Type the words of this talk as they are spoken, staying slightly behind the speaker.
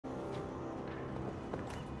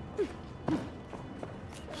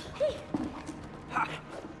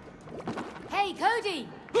Cody!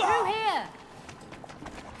 Through here!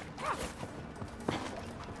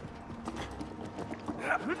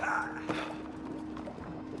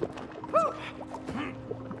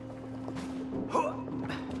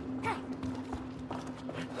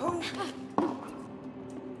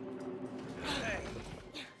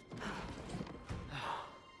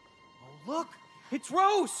 Look! It's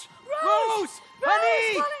Rose! Rose!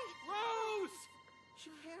 Honey! Darling! Rose!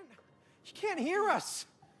 She can't hear us.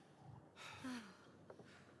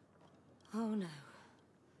 Oh no.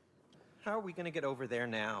 How are we gonna get over there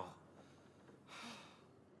now?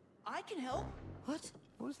 I can help. What?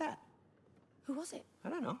 What was that? Who was it? I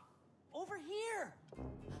don't know. Over here.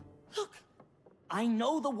 Look. I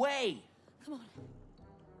know the way. Come on.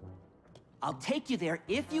 I'll take you there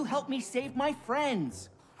if you help me save my friends.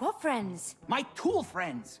 What friends? My tool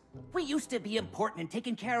friends. We used to be important and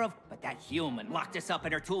taken care of, but that human locked us up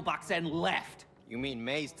in her toolbox and left. You mean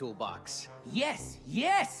May's toolbox? Yes,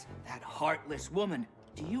 yes! That heartless woman.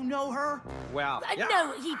 Do you know her? Well, yeah.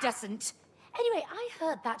 No, he doesn't. Anyway, I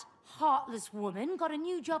heard that heartless woman got a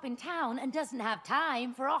new job in town and doesn't have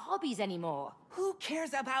time for our hobbies anymore. Who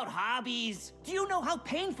cares about hobbies? Do you know how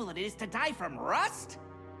painful it is to die from rust?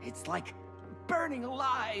 It's like burning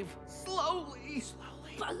alive, slowly.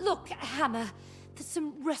 Look, Hammer, there's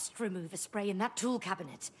some rust remover spray in that tool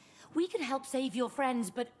cabinet. We can help save your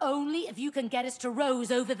friends, but only if you can get us to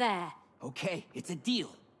Rose over there. Okay, it's a deal.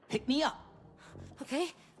 Pick me up.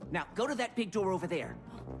 Okay? Now, go to that big door over there.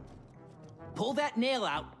 Pull that nail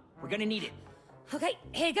out. We're gonna need it. Okay,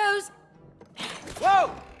 here goes.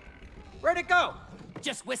 Whoa! Where'd it go?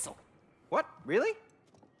 Just whistle. What? Really?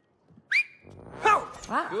 Oh!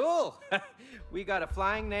 Wow. Cool. We got a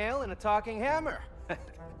flying nail and a talking hammer.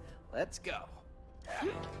 Let's go.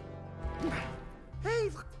 Hey,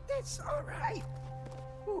 look at this. All right.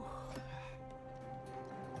 Whew.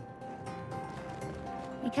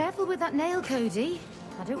 Be careful with that nail, Cody.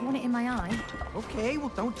 I don't want it in my eye. Okay,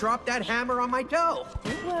 well, don't drop that hammer on my dough.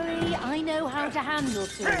 Don't worry, I know how to handle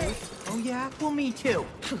tools. Oh, yeah? Well, me too.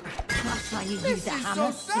 Last time you This used a is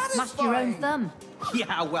hammer, so you smashed your own satisfying. thumb.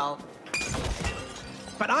 Yeah, well.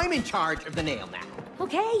 But I'm in charge of the nail now.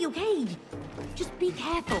 Okay. Just be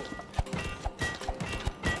careful.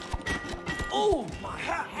 Oh, my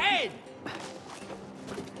head!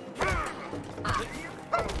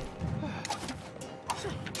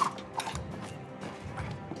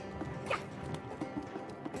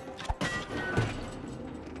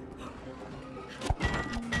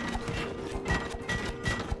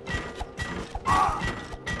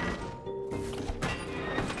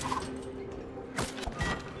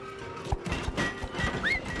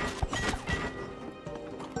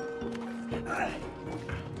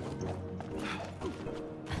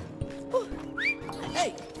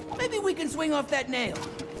 Hey, maybe we can swing off that nail.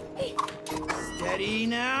 Steady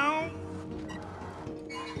now.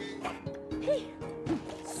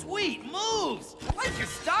 Sweet moves! Like your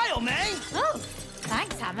style, man! Oh,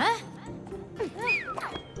 thanks, Hammer.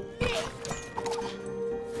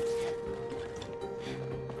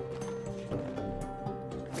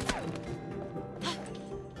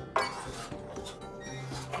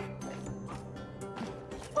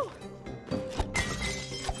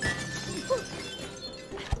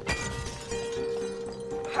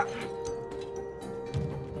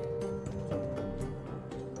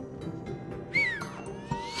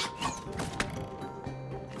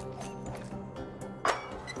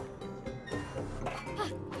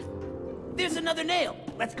 There's another nail.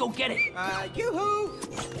 Let's go get it. Yoo-hoo!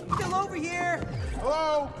 Still over here.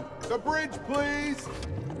 Hello? The bridge, please.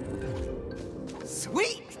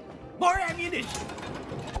 Sweet! More ammunition.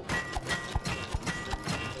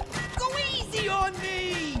 Go easy on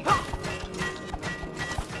me!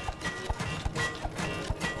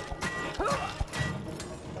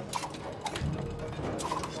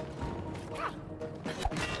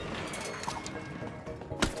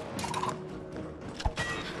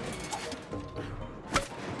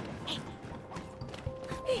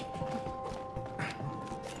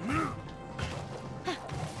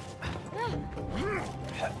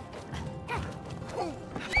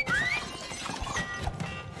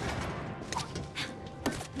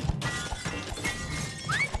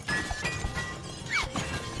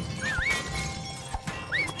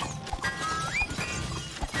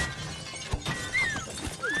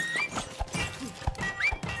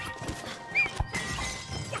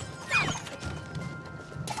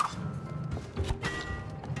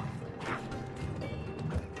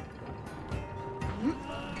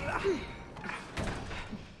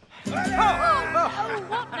 Oh,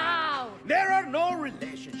 what now? There are no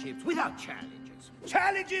relationships without challenges.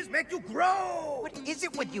 Challenges make you grow! What is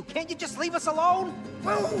it with you? Can't you just leave us alone?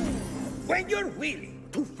 Oh, when you're willing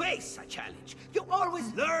to face a challenge, you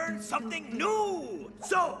always learn something new!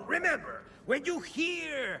 So, remember, when you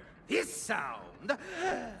hear this sound,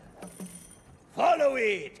 follow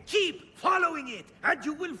it! Keep following it, and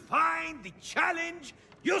you will find the challenge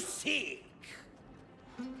you seek!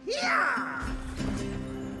 Yeah!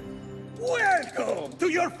 Welcome to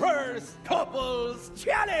your first couples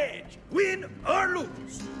challenge! Win or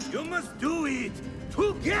lose, you must do it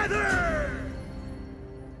together!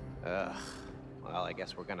 Ugh. Well, I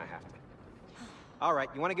guess we're gonna have to. All right,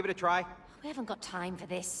 you want to give it a try? We haven't got time for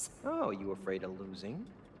this. Oh, you afraid of losing?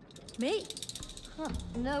 Me? Huh,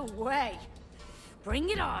 no way. Bring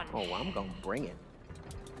it on. Oh, I'm gonna bring it.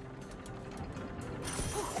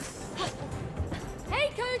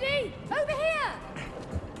 Hey, Cody! Over here!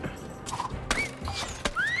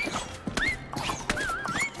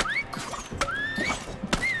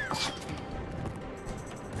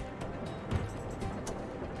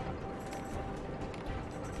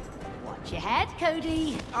 Watch your head,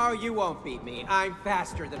 Cody. Oh, you won't beat me. I'm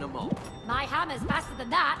faster than a mole. My hammer's faster than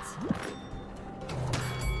that.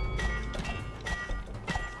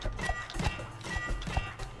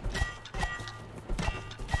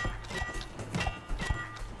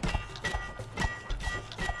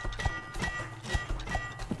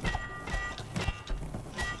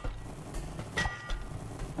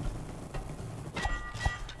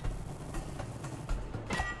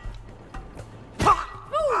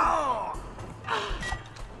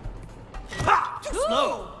 Too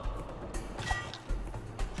slow!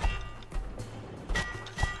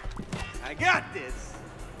 I got this.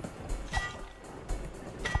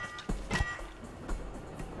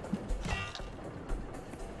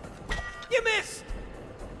 You missed!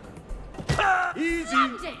 Easy.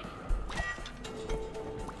 Slammed it!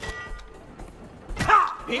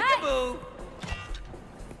 Ha! Peekaboo!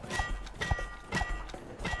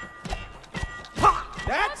 Ha!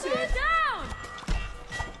 That's Put it. it down!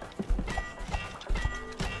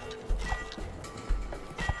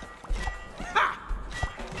 Ha!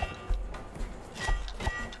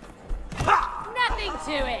 Ha! Nothing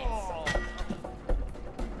to it!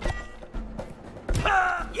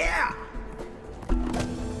 Ha! Yeah!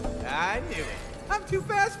 I knew it. I'm too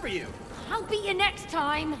fast for you. I'll beat you next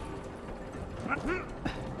time.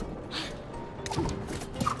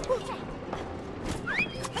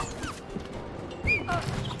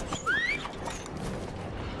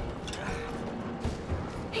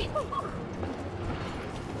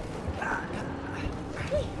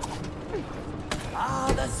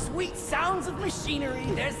 Ah, the sweet sounds of machinery.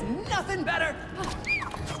 There's nothing better.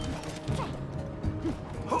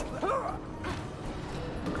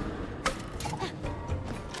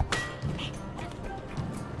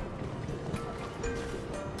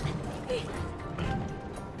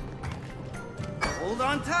 Hold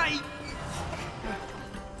on tight!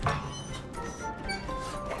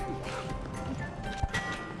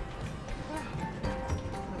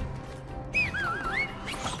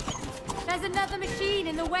 There's another machine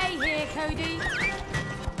in the way here, Cody.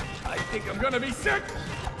 I think I'm gonna be sick.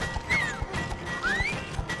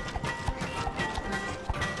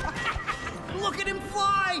 Look at him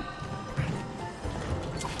fly.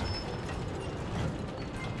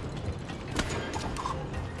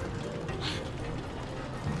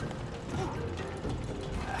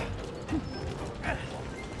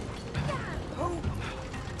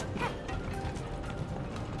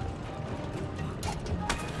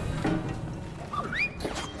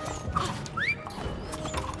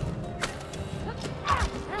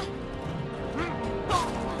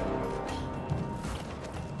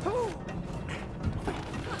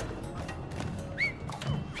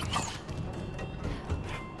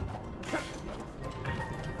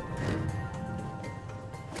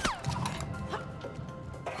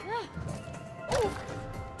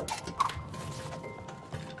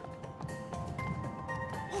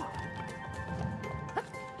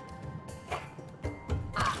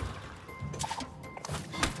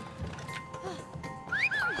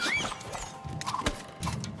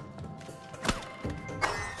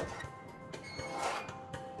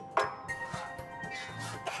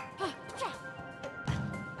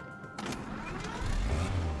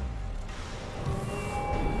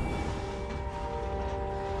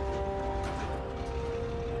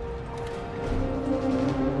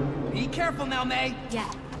 Be careful now, May. Yeah.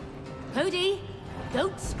 Cody,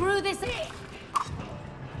 don't screw this up.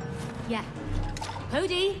 Yeah.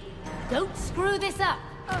 Cody, don't screw this up.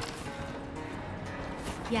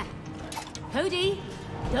 Yeah. Cody,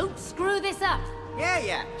 don't screw this up.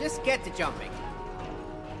 Yeah, just get to jumping.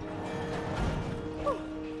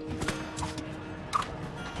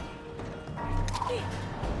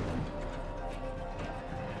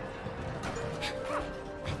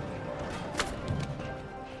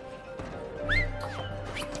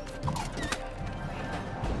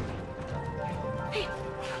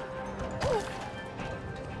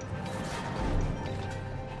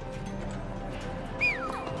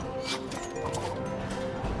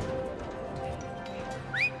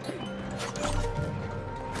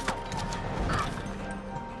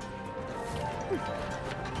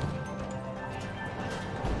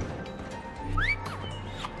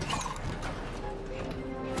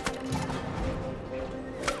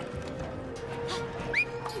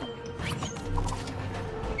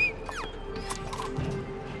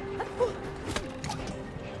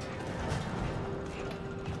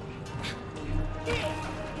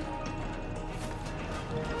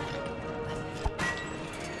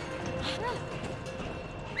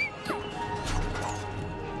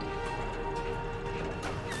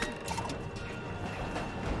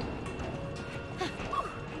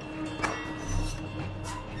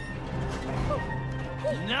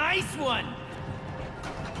 Nice one!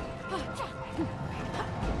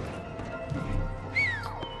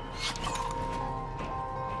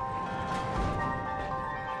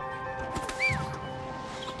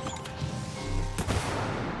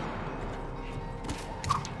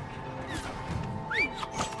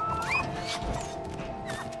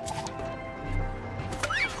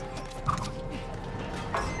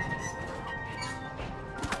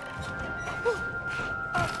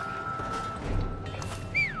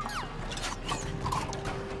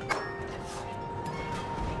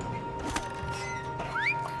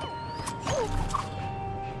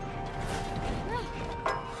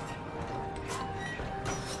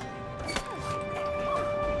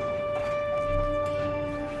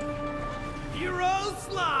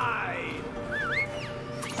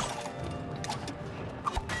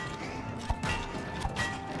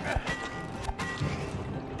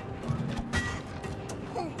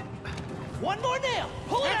 One more nail!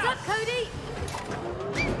 Pull it Heads out! up, Cody!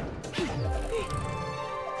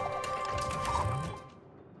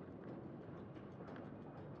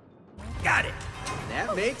 Got it!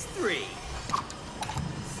 That makes 3.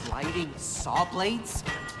 Sliding saw blades?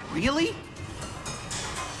 Really?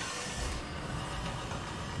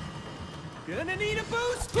 Gonna need a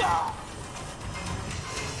boost!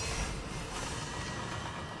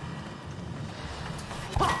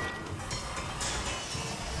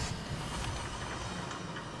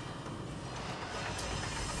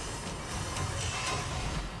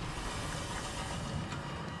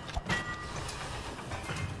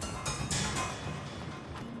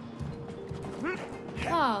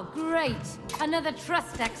 Oh, great. Another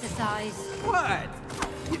trust exercise. What?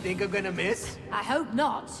 You think I'm gonna miss? I hope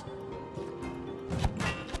not.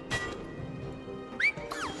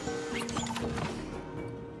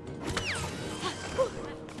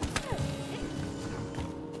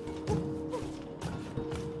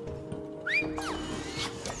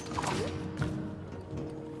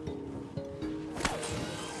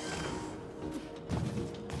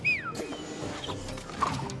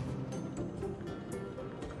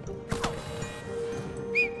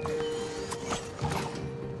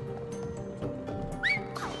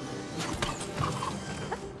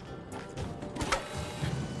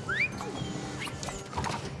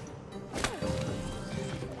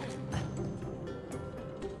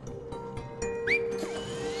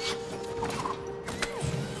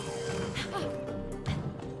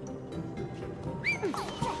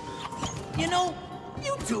 You know,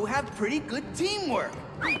 you two have pretty good teamwork.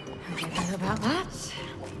 I don't know about that.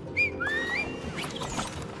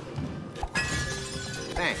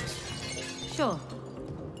 Thanks. Sure.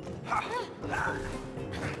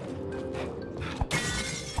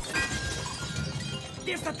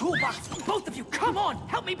 There's the toolbox! Both of you, come on!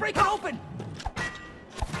 Help me break it open!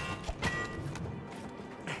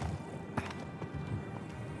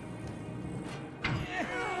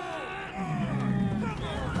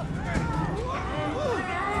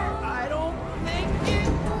 I don't think it's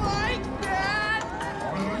like that!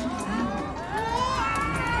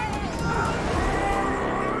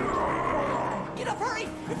 Get up, hurry!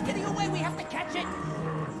 It's getting away, we have to catch it!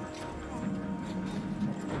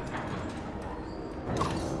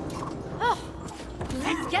 Oh,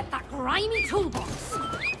 let's get that grimy toolbox.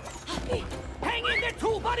 Hang in there,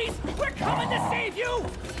 tool buddies! We're coming to save you!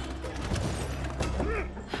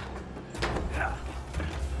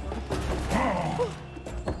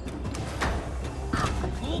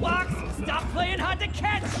 Toolbox, stop playing hard to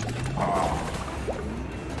catch!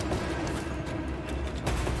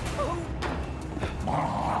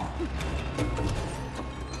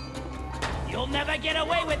 You'll never get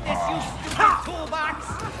away with this, you stupid toolbox!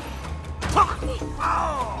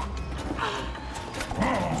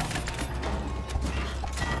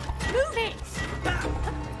 Move it!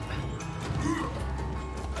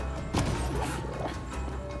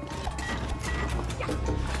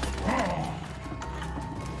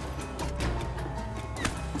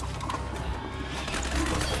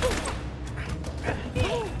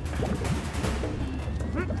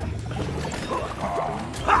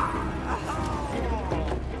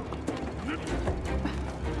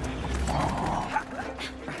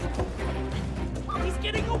 He's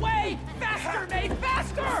getting away! Faster, May,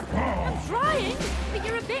 faster! I'm trying, but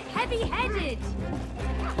you're a bit heavy-headed.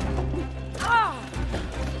 Oh.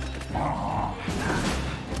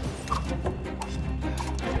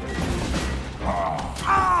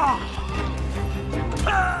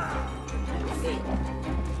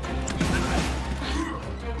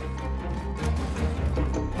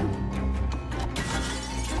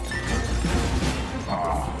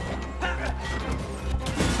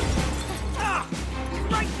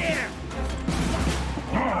 Right there!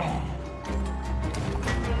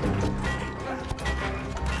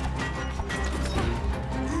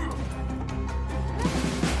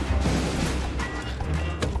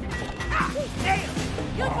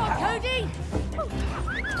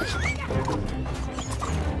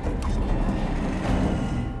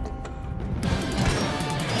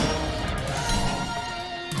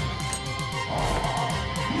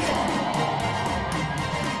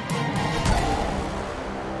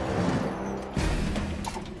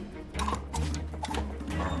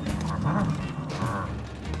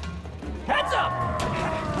 Heads up!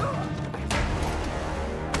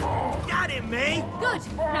 Got him, May! Good.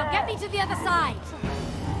 Now get me to the other side.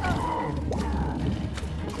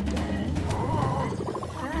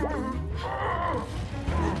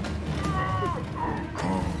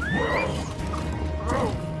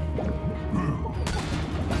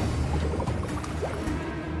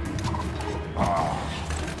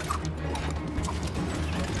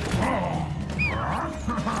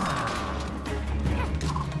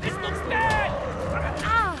 This looks bad!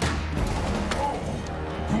 Ah!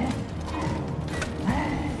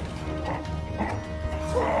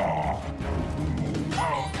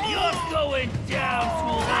 You're going down,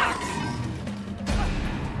 toolbox!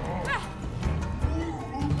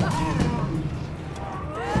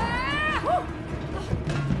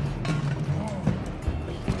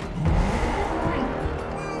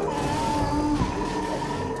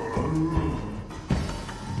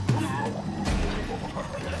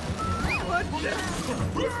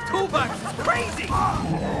 This toolbox is crazy!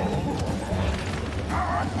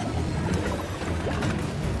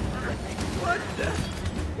 What the?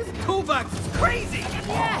 This toolbox is crazy!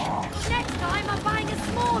 Yeah! Next time I'm buying a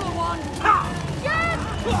smaller one! Yes!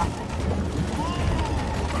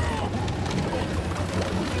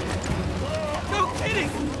 No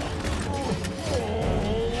kidding!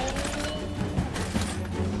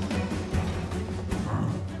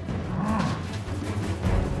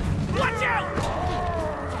 Watch out!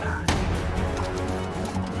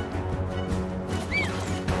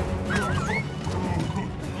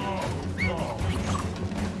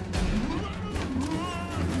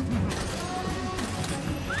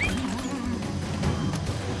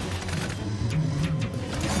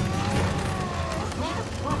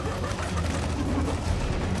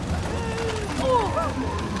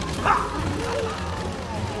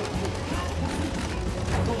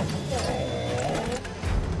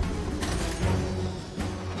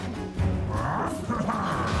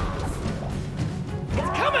 It's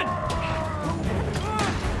coming!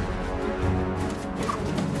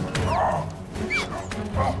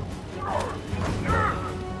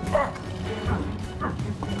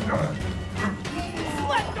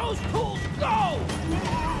 Let those tools go!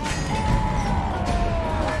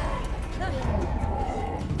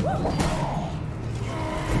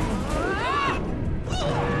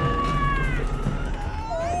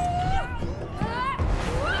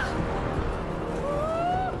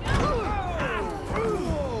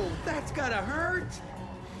 Oh, that's gotta hurt!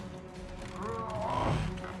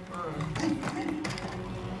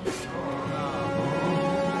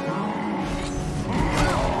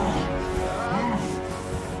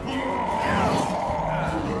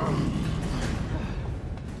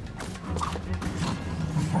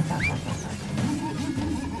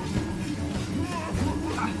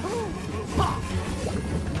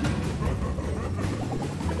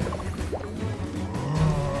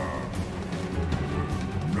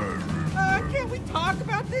 Can't we talk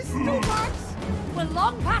about this toolbox? We're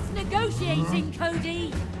long past negotiating,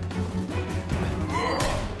 Cody!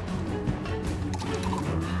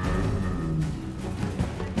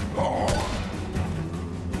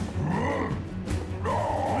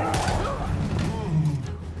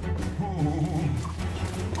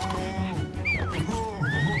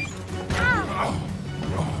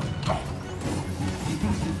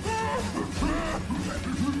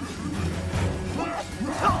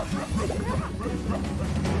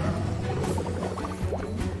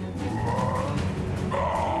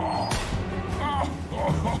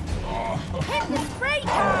 Hit the spray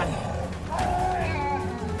can!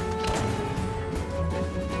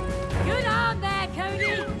 Good arm there,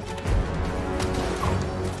 Cody!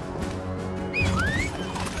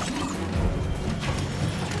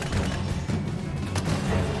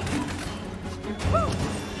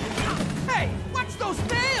 Hey, watch those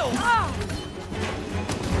nails!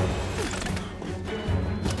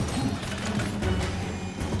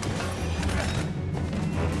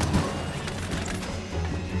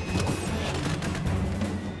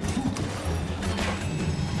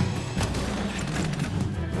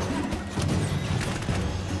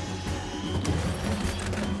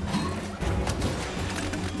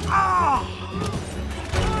 Ah!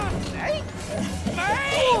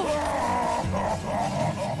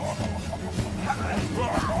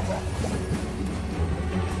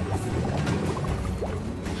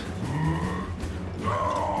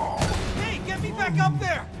 Hey, get me back up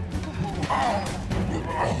there!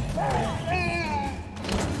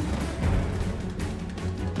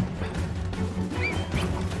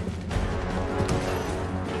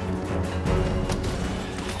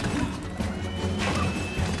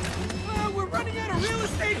 We're running out of real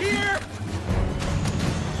estate here!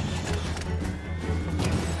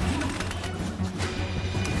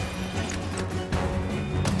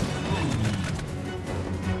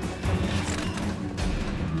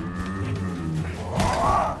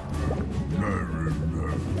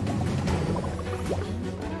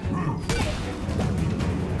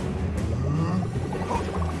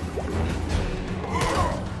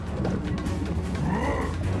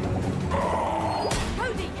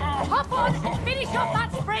 Hop on and finish off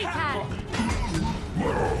that spray can!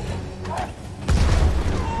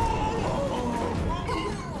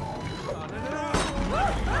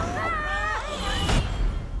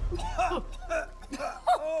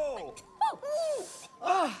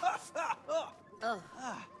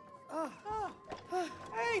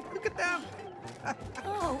 Hey, look at them!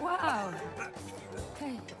 Oh, wow.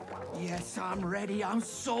 Okay. Yes, I'm ready. I'm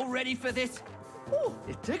so ready for this. Ooh,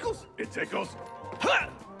 it tickles. It tickles. Ha!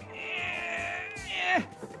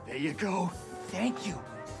 There you go. Thank you.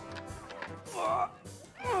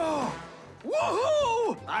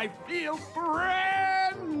 Woohoo! I feel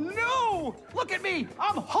brand new! Look at me!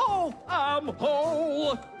 I'm whole! I'm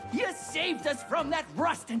whole! You saved us from that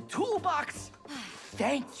rust and toolbox!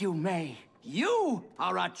 Thank you, May. You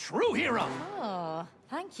are a true hero! Oh,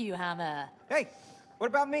 thank you, Hammer. Hey, what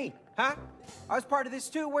about me? Huh? I was part of this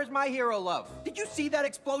too. Where's my hero love? Did you see that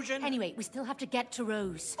explosion? Anyway, we still have to get to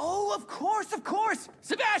Rose. Oh, of course, of course!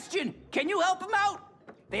 Sebastian, can you help him out?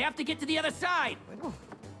 They have to get to the other side.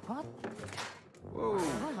 What? Whoa.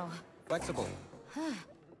 Wow. Flexible.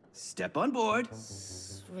 Step on board.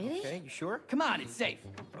 Really? Okay, you sure? Come on, it's safe.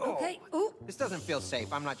 Okay. Ooh. This doesn't feel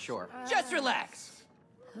safe. I'm not sure. Just relax.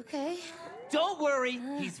 Okay. Don't worry,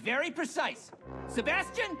 he's very precise.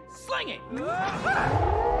 Sebastian, sling it!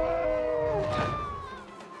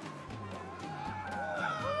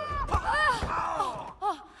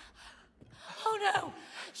 Oh no!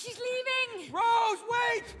 She's leaving! Rose,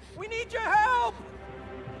 wait! We need your help!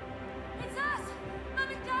 It's us! Mum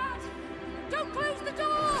and Dad! Don't close the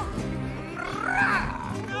door!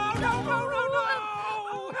 No, no, no, no,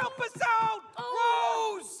 no! Help us out!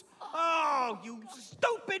 Rose! Oh, you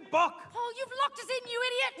stupid book! Oh, you've locked us in, you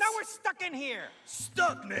idiot! Now we're stuck in here!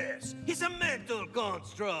 Stuckness is a mental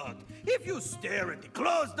construct. If you stare at the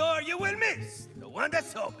closed door, you will miss the one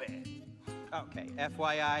that's open. Okay,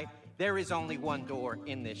 FYI, there is only one door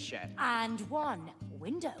in this shed. And one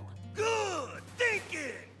window. Good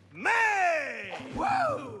thinking, May!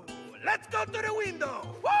 Whoa! Let's go to the window.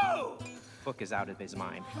 Whoa! Book is out of his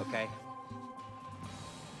mind, okay?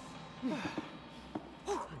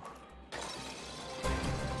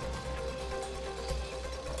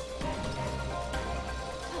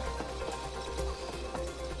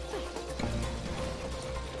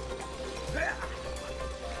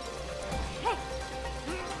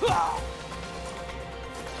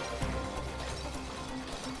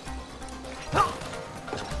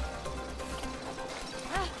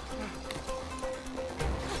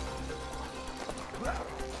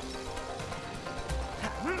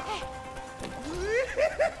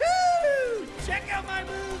 Check out my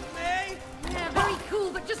moves, May! Yeah, very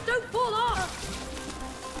cool, but just don't fall off!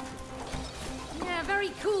 Yeah,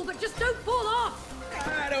 very cool, but just don't fall off!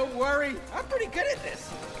 Ah, don't worry. I'm pretty good at this.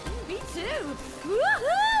 Me too!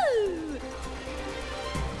 Woohoo!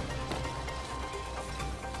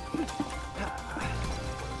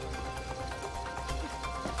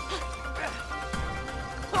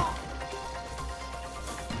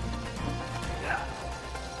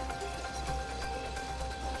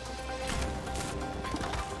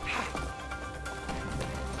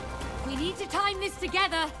 We need to time this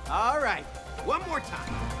together. All right, one more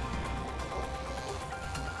time.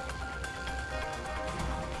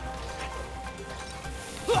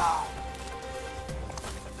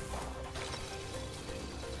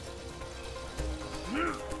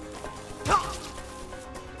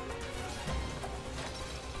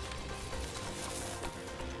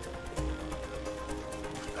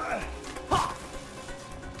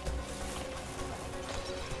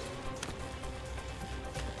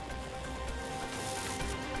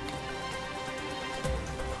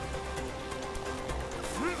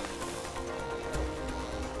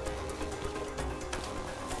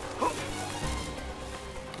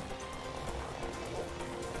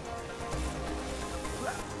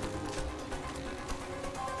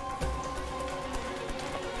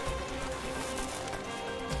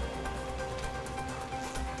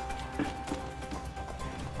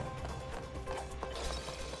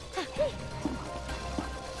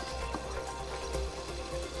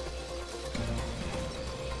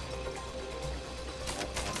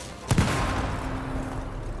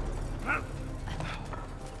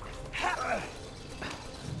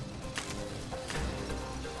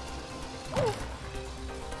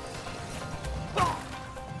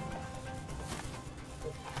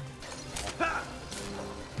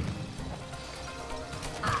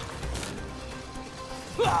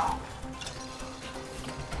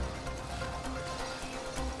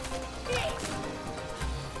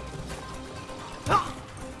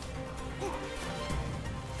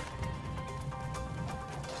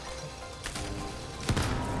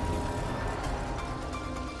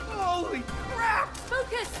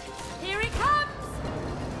 binoculars! Here it comes!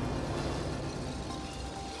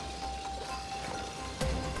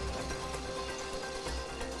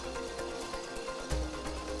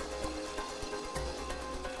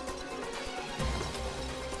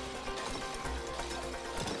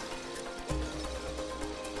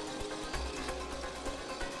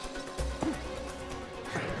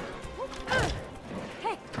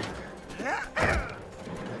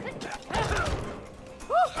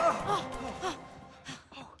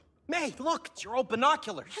 May, look, it's your old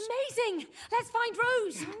binoculars. Amazing! Let's find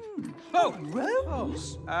Rose! Oh,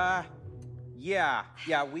 Rose? yeah,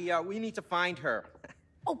 we need to find her.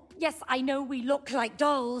 Oh, yes, I know we look like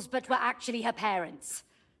dolls, but we're actually her parents.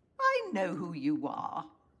 I know who you are.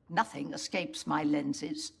 Nothing escapes my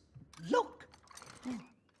lenses. Look.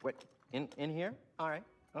 What, in here? All right,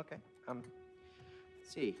 okay. Let's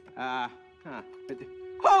see,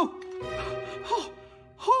 Oh!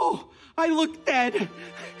 Oh, I look dead.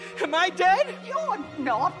 Am I dead? You're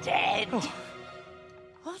not dead.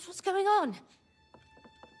 What's going on?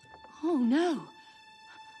 Oh, no.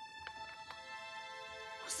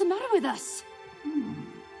 What's the matter with us?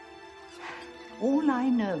 All I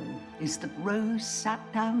know is that Rose sat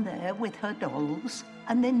down there with her dolls,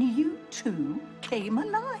 and then you two came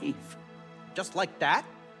alive. Just like that?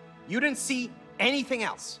 You didn't see anything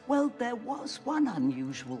else? Well, there was one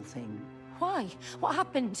unusual thing. Why? What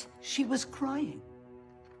happened? She was crying.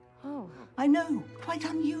 Oh. I know, quite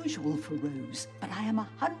unusual for Rose, but I am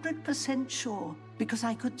 100% sure because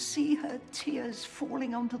I could see her tears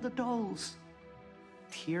falling onto the dolls.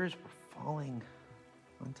 Tears were falling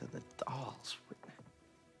onto the dolls.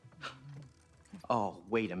 Oh,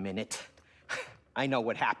 wait a minute. I know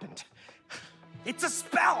what happened. It's a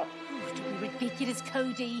spell! Oh, don't be ridiculous,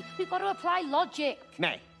 Cody. We've got to apply logic.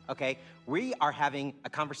 May, okay? We are having a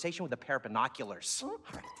conversation with a pair of binoculars. All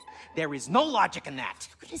right. There is no logic in that.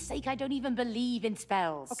 For goodness sake, I don't even believe in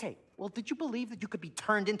spells. Okay, well, did you believe that you could be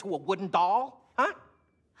turned into a wooden doll? Huh?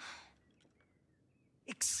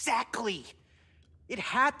 Exactly. It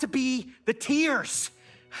had to be the tears.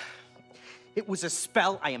 It was a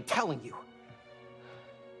spell, I am telling you.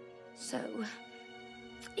 So,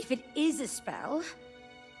 if it is a spell,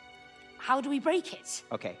 how do we break it?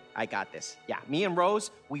 Okay, I got this. Yeah, me and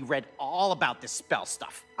Rose, we read all about this spell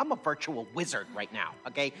stuff. I'm a virtual wizard right now,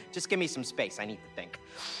 okay? Just give me some space, I need to think.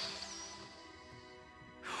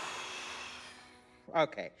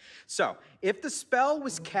 Okay, so if the spell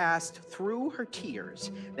was cast through her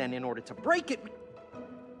tears, then in order to break it...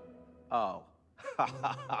 Oh.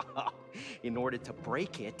 In order to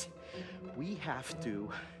break it, we have to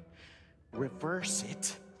reverse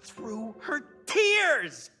it through her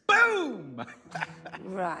tears! Boom!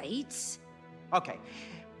 Right. Okay,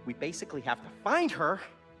 we basically have to find her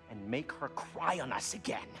and make her cry on us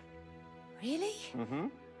again. Really? Mm-hmm.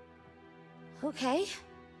 Okay.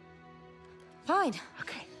 Fine.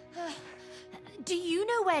 Okay. Do you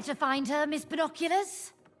know where to find her, Miss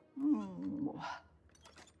Binoculars?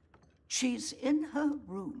 She's in her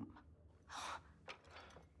room.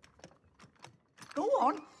 Go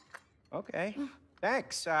on. Okay,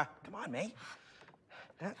 thanks. Come on, May.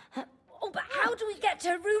 Oh, but how do we get to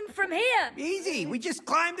her room from here? Easy, we just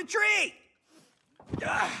climbed the tree.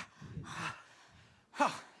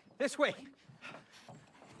 Oh, this way.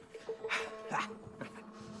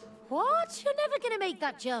 What? You're never gonna make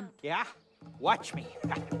that jump. Yeah? Watch me.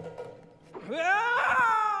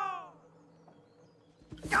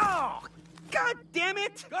 Oh, God damn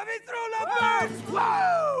it! Coming through the birds!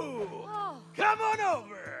 Whoa! Oh. Come on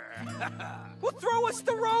over! Well, throw us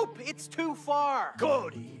the rope! It's too far!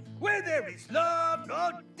 Cody, where there is love,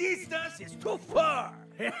 no distance is too far!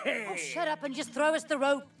 Oh, shut up and just throw us the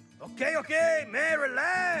rope. Okay, man,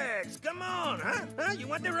 relax. Come on, huh? You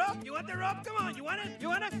want the rope? You want the rope? Come on, you want it? You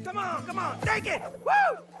want it? Come on, take it! Woo!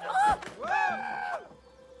 Oh. Woo!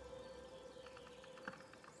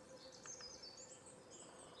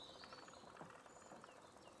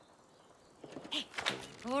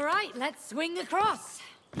 All right, let's swing across.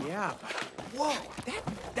 Yeah, but whoa,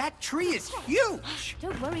 that tree is huge!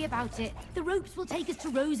 Don't worry about it. The ropes will take us to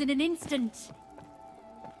Rose in an instant.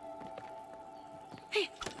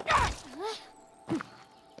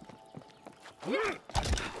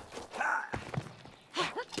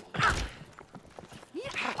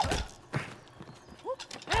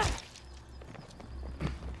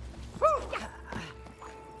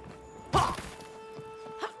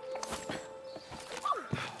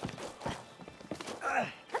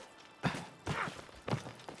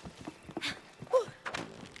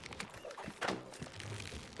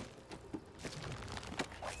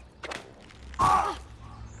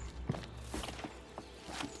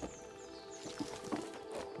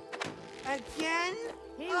 Again?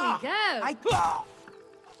 Here we go.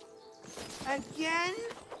 Again?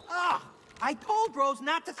 I told Rose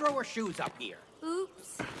not to throw her shoes up here.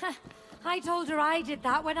 Oops. I told her I did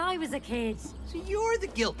that when I was a kid. So you're the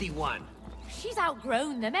guilty one. She's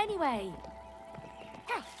outgrown them anyway.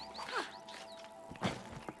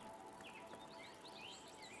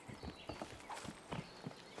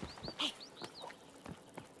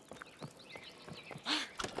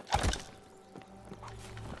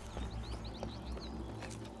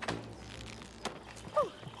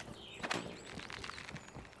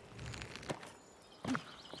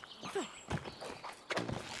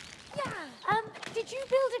 Did you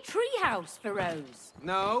build a treehouse for Rose?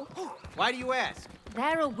 No. Why do you ask?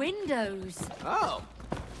 There are windows. Oh.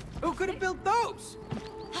 Who could have built those?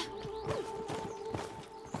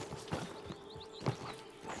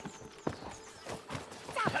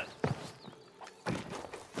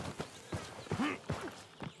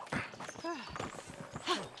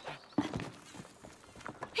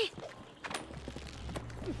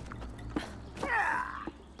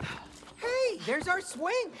 Hey, there's our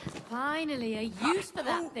swing. Finally, a use for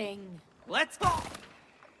that thing. Let's go.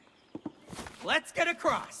 Let's get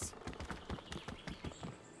across.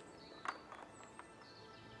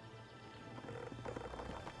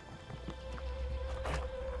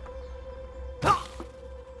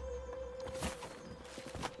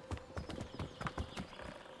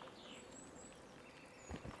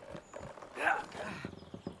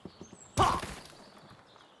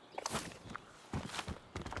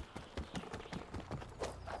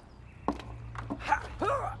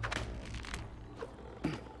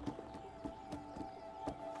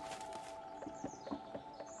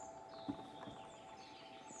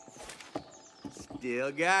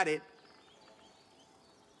 Still got it.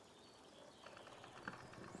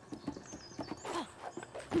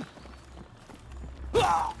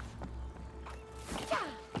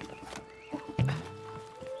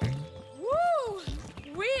 Woo!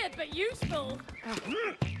 Weird but useful.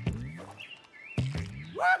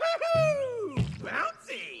 Woohoo!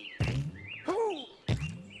 Bouncy! Woo-hoo!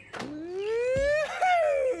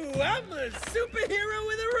 I'm a superhero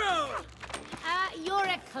with a rope! You're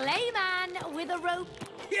a clayman with a rope.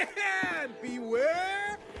 Yeah!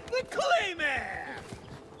 Beware the Clayman!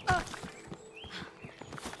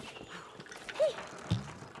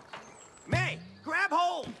 May, grab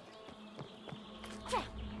hold!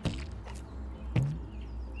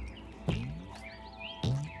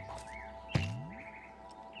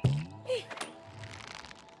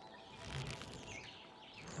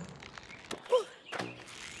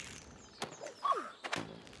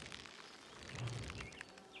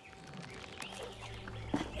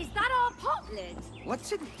 Is that our pot lid?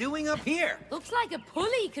 What's it doing up here? Looks like a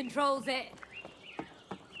pulley controls it.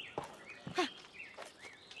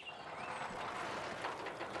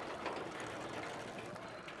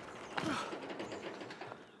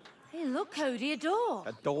 Hey, look, Cody, a door.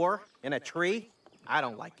 A door in a tree? I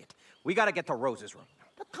don't like it. We gotta get to Rose's room.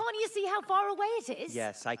 But can't you see how far away it is?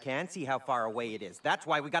 Yes, I can see how far away it is. That's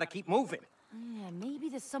why we gotta keep moving. Yeah, maybe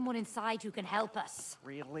there's someone inside who can help us.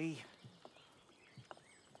 Really?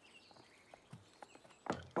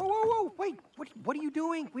 Whoa, whoa, whoa! Wait, what are you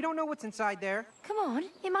doing? We don't know what's inside there. Come on,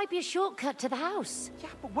 it might be a shortcut to the house. Yeah,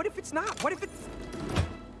 but what if it's not? What if it's...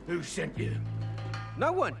 Who sent you?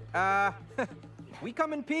 No one. We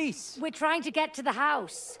come in peace. We're trying to get to the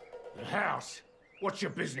house. The house? What's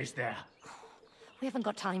your business there? We haven't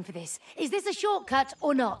got time for this. Is this a shortcut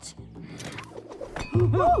or not?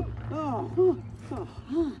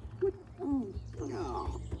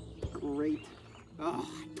 Great. Oh,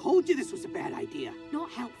 I told you this was a bad idea.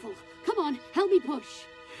 Not helpful. Come on, help me push.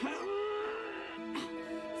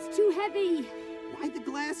 It's too heavy. Why the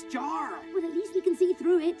glass jar? Well, at least we can see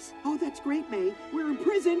through it. Oh, that's great, May. We're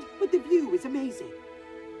imprisoned, but the view is amazing.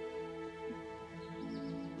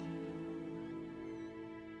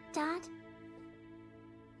 Dad?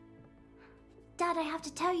 Dad, I have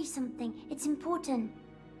to tell you something. It's important.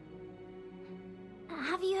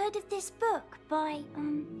 Have you heard of this book by,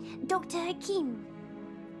 Dr. Hakim?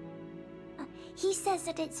 He says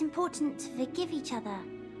that it's important to forgive each other.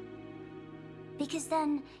 Because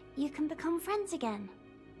then you can become friends again.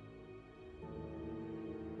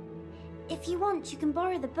 If you want, you can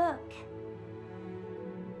borrow the book.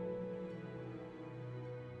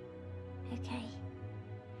 Okay.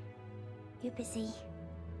 You're busy.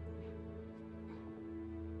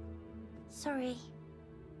 Sorry.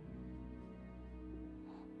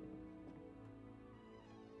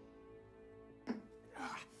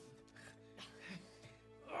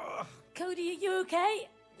 Cody, are you okay?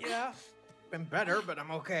 Yeah, been better, but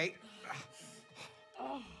I'm okay.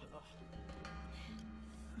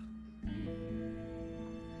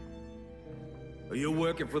 Are you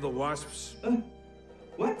working for the Wasps?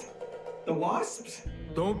 What? The Wasps?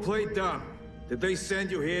 Don't play dumb. Did they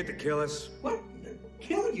send you here to kill us? What?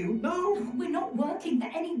 Kill you? No. We're not working for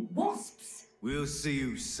any wasps. We'll see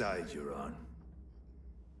whose side you're on.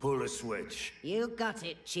 Pull a switch. You got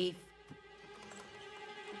it, Chief.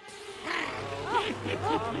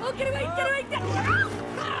 Oh, get away, get away!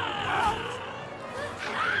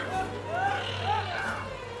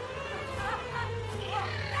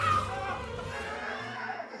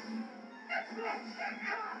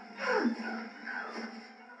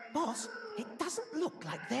 Boss, it doesn't look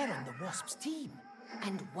like they're on the Wasps' team.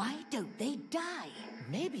 And why don't they die?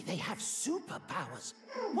 Maybe they have superpowers.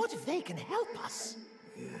 What if they can help us?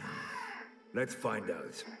 Yeah. Let's find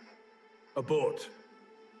out. Abort.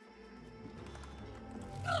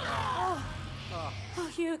 Oh,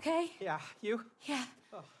 you okay? Yeah, you? Yeah,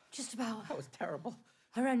 just about. That was terrible.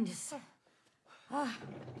 Horrendous.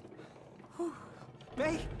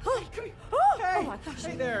 May? Oh, Come here. oh, Hey. oh my gosh.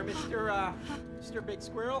 Hey there, Mr. Big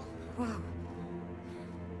Squirrel. Wow.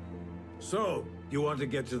 So, you want to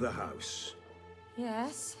get to the house?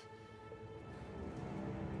 Yes?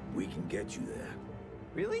 We can get you there.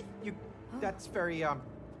 Really? You... That's very,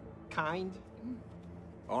 kind.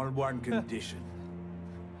 On one condition.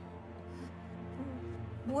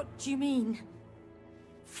 What do you mean?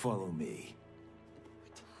 Follow me.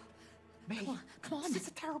 May, come on. This is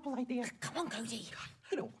a terrible idea. Come on, Cody.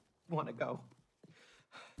 I don't want to go.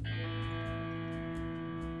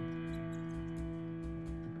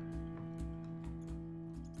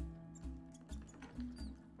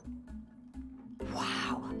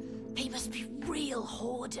 Wow, they must be real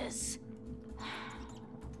hoarders.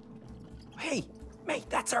 Hey, mate,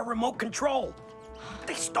 that's our remote control.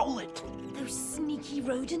 They stole it. Those sneaky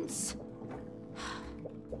rodents.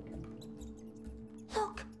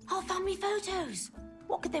 Look, our family photos.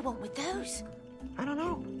 What could they want with those? I don't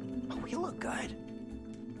know. Oh, we look good.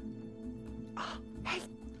 Hey,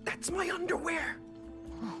 that's my underwear.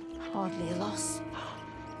 Oh, hardly a loss.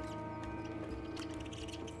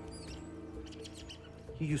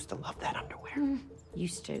 You used to love that underwear.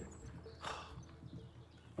 Used to.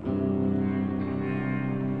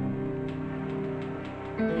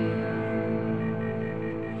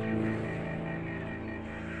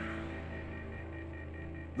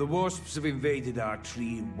 The Wasps have invaded our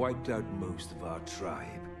tree and wiped out most of our tribe.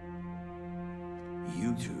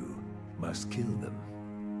 You two must kill them.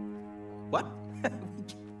 What?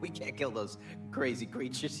 We can't kill those crazy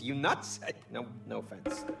creatures. You nuts? No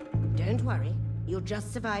offense. Don't worry. You'll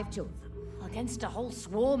just survive 2 of them. Against a whole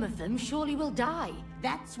swarm of them, surely we'll die.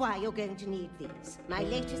 That's why you're going to need these. My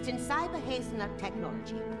latest in cyber hazelnut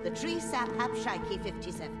technology. The tree sap Hapshiki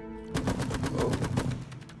 57.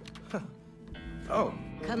 Oh.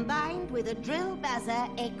 Combined with a drill bazzer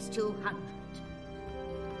X200.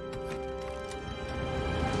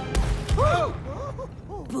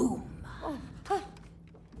 Boom.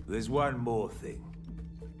 There's one more thing.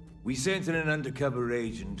 We sent in an undercover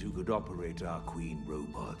agent who could operate our queen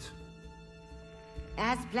robot.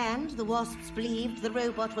 As planned, the Wasps believed the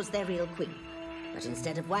robot was their real queen. But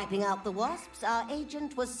instead of wiping out the Wasps, our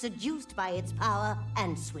agent was seduced by its power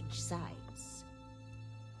and switched sides.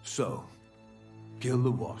 So, kill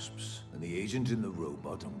the Wasps and the agent in the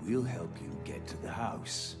robot and we'll help you get to the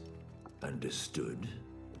house. Understood?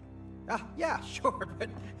 Yeah, sure, but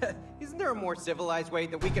isn't there a more civilized way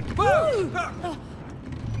that we can... Whoa!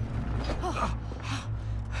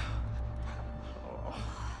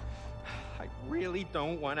 I really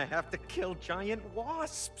don't want to have to kill giant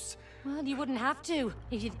wasps. Well, you wouldn't have to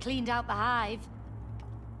if you'd cleaned out the hive.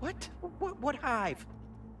 What? What hive?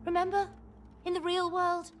 Remember? In the real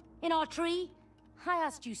world? In our tree? I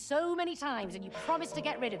asked you so many times and you promised to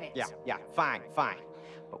get rid of it. Yeah, fine.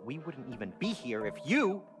 But we wouldn't even be here if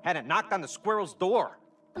you hadn't knocked on the squirrel's door.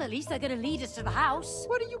 Well, at least they're gonna lead us to the house.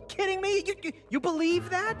 What, are you kidding me? You believe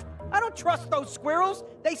that? I don't trust those squirrels.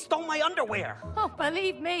 They stole my underwear. Oh,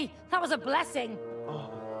 believe me, that was a blessing. Oh,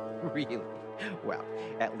 really? Well,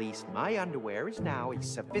 at least my underwear is now a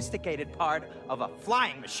sophisticated part of a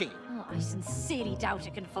flying machine. Oh, I sincerely doubt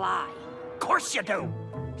it can fly. Of course you do.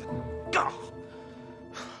 Ugh.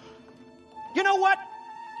 You know what?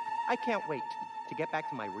 I can't wait to get back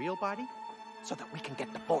to my real body so that we can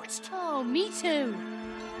get divorced. Oh, me too.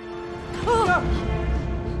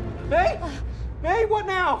 May, what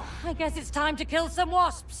now? I guess it's time to kill some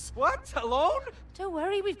wasps. What? Alone? Don't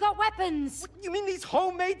worry, we've got weapons. What, you mean these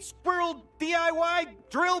homemade squirrel DIY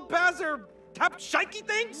drill bazzer tap shikey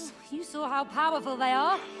things? You saw how powerful they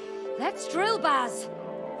are. Let's drill baz.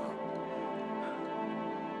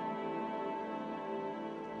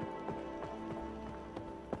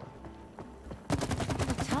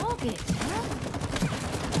 target, huh?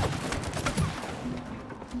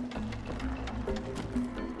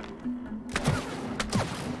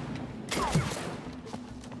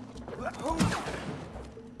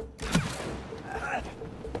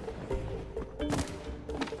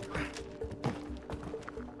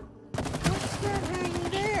 What's that hanging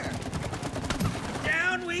there?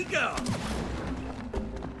 Down we go.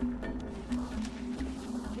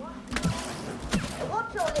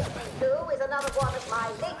 What you're listening to is another one of my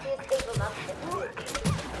latest hazelnut techniques.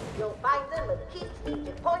 You'll find them at key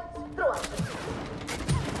strategic points throughout the city.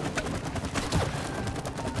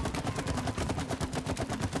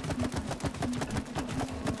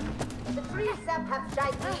 The tree sap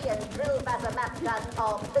hapshite and drill bazamat gun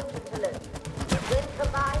are potent to load. When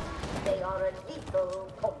combined, they are a lethal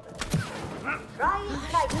combo. Try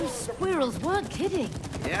igniting Those squirrels weren't kidding.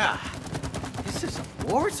 Yeah, this is a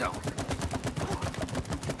war zone.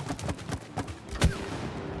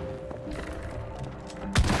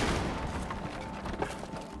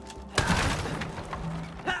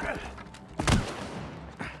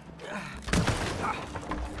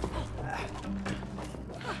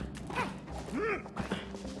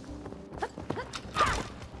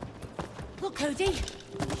 Look, Cody.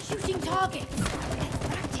 Shooting targets. Let's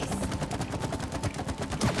practice.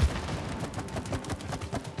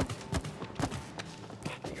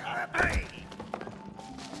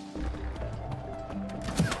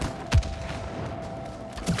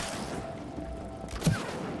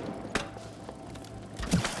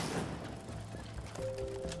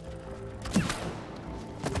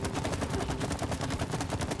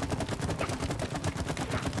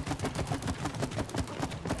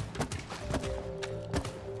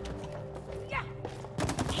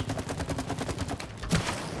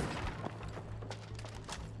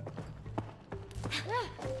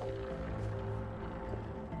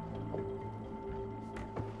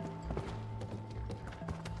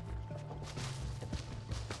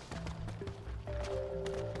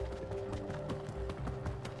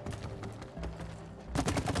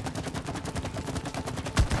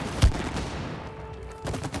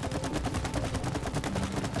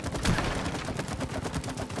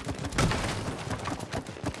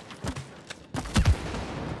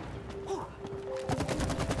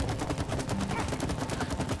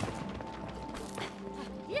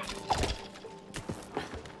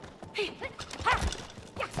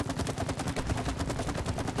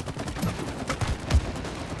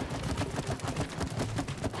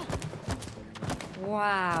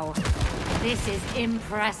 Wow, this is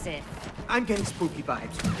impressive. I'm getting spooky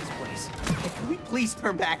vibes from this place. Can we please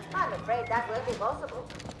turn back? I'm afraid that won't be possible.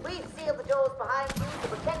 We've sealed the doors behind you to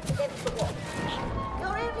protect against the wasps.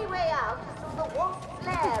 Your only way out is through the wasp's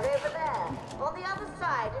lair over there, on the other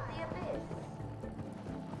side of the abyss.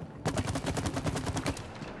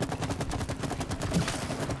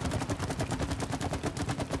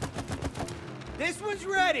 This one's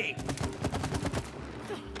ready.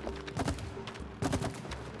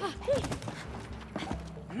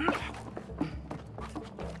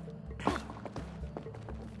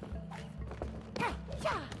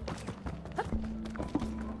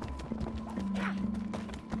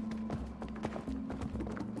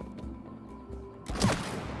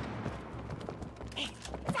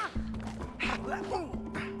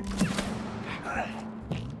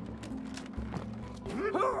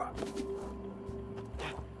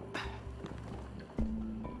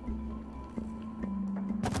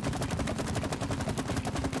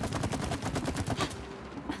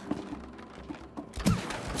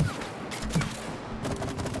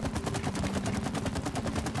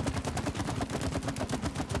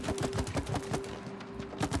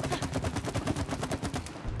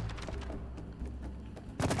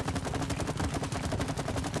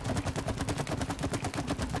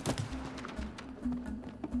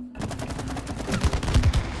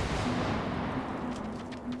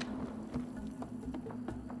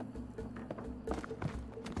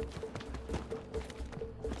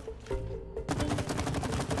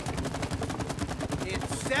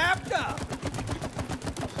 Sapped up!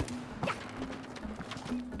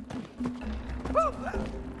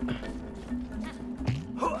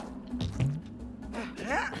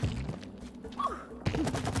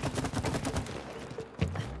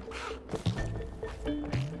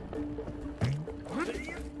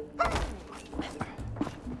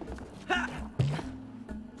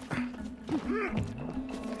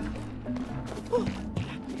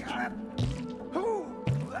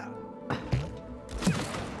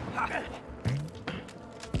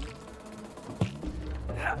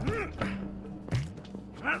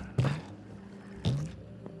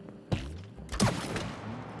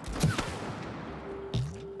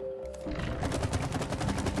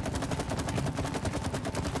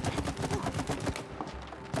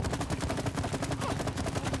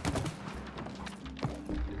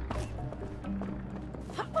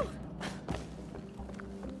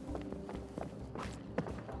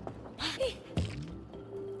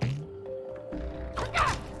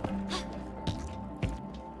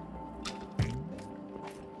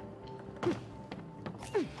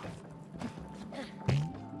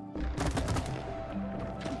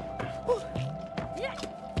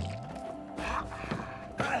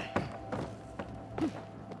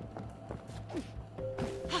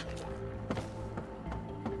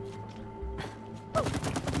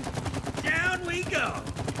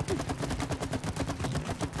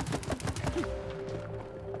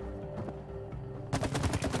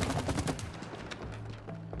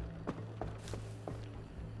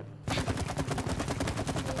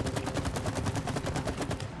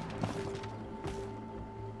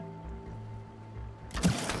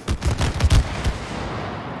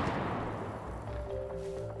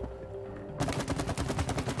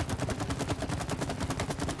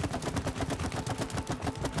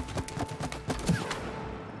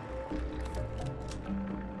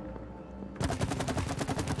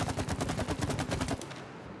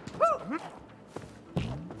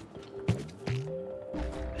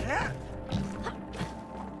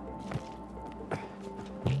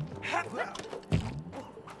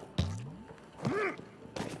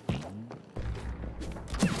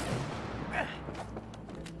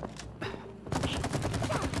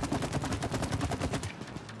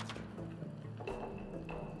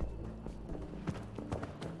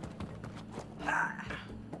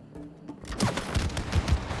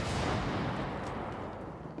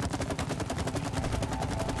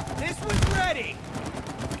 This one's ready!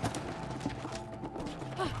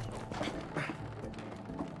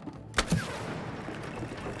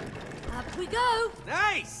 Up we go!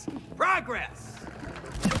 Nice! Progress!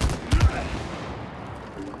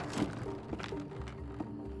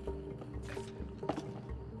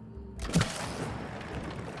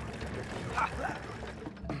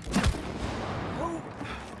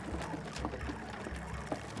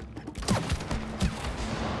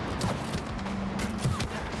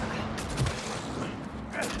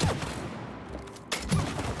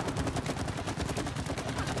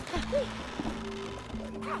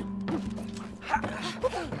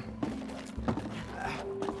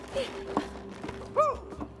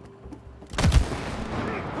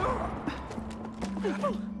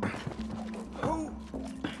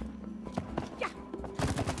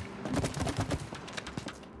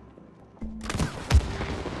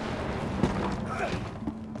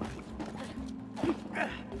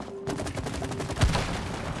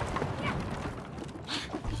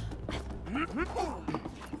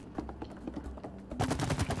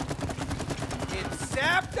 It's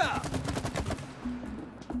sapped up!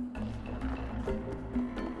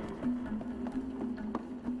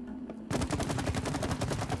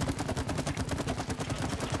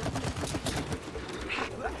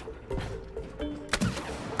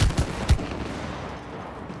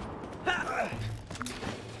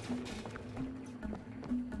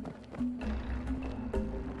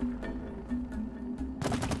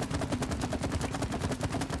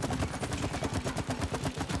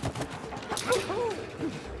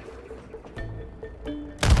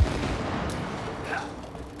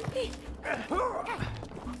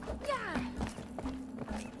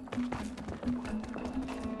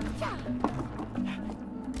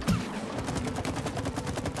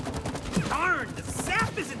 Darn, the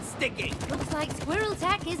sap isn't sticking! Looks like squirrel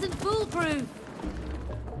tack isn't foolproof.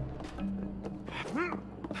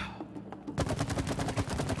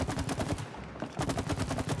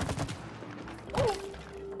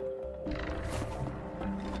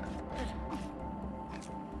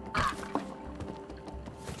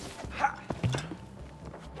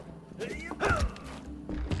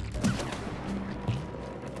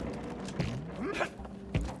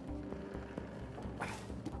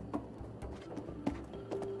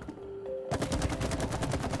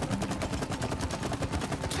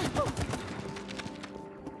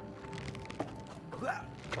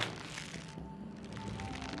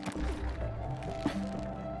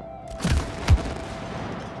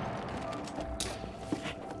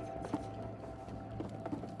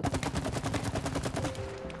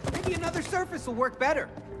 Maybe another surface will work better.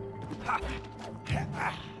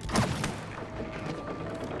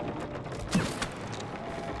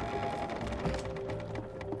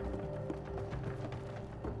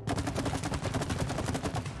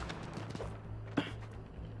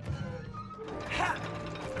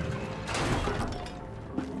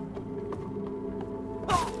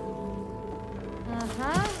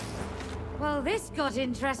 Uh-huh. Well, this got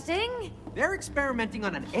interesting. They're experimenting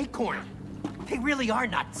on an acorn. They really are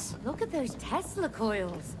nuts. Look at those Tesla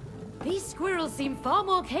coils. These squirrels seem far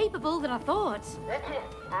more capable than I thought.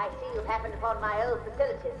 I see you've happened upon my old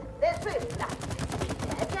facilities. There's really nothing to see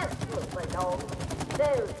there, just look along.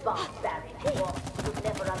 Those barbaric wasps would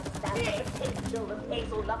never understand the potential of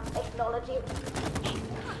hazelnut technology.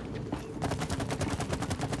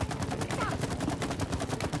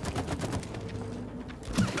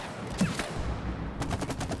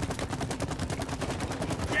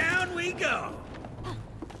 Down we go!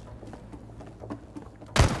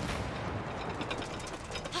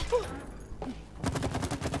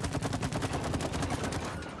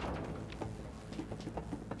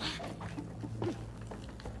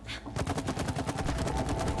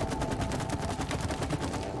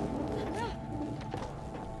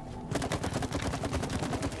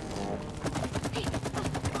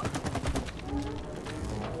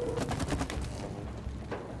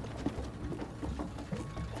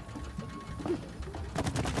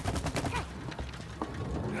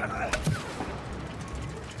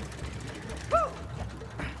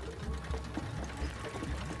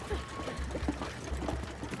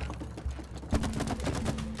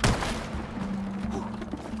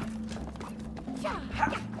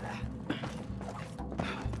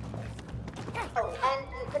 Oh, and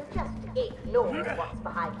you can just ignore what's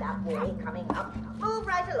behind that wall coming up. Move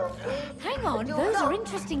right along, please. Hang on, Do those are not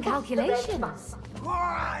interesting push the red calculations. button.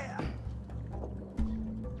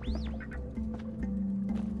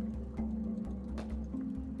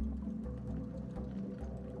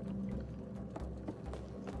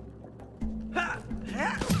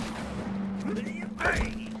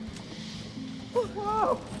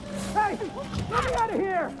 Whoa! Hey! Get me out of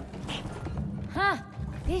here! Huh.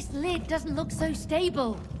 This lid doesn't look so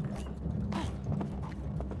stable.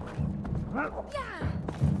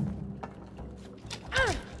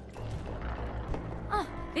 Oh,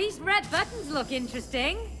 these red buttons look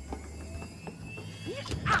interesting.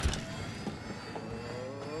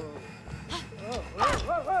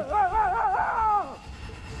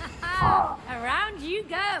 Around you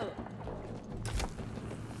go.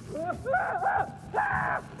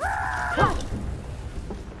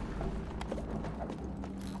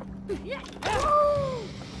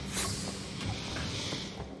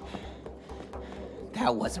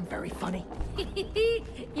 That wasn't very funny.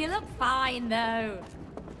 You look fine, though.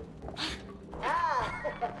 Ah,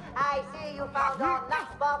 I see you found our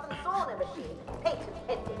nut bath and sauna machine. Patent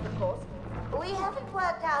pending, of course. We haven't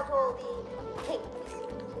worked out all the kinks.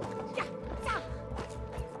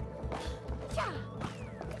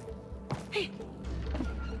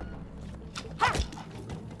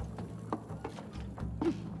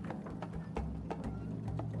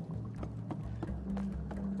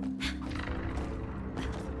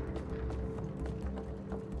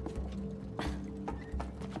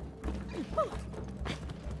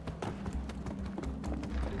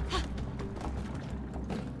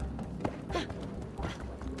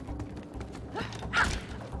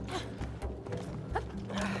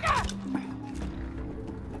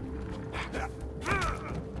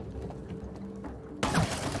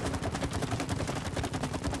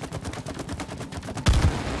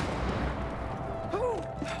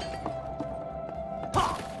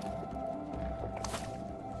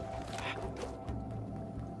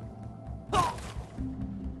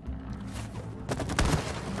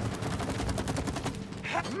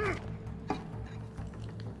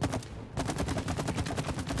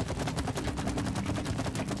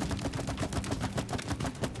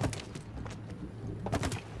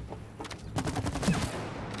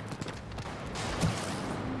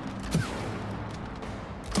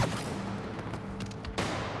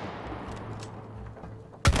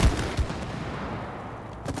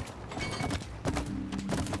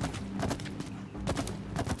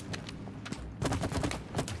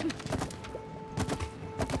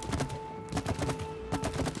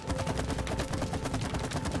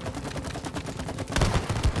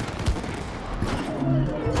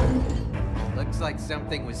 Like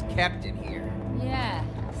something was kept in here. Yeah,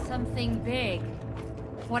 something big.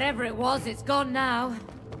 Whatever it was, it's gone now.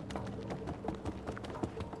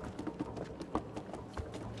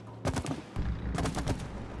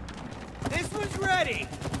 This one's ready!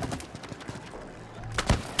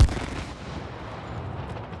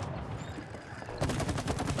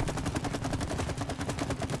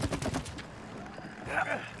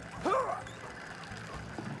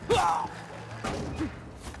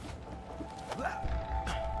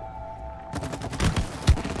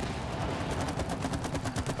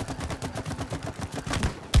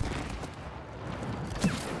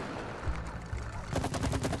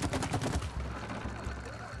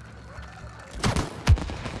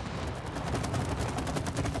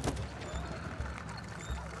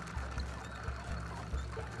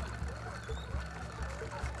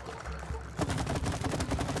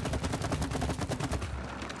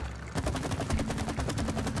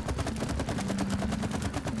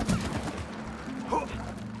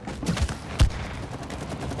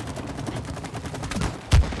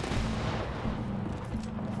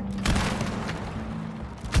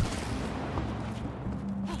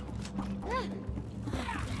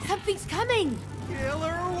 Something's coming!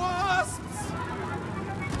 Killer wasps!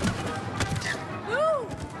 Ooh!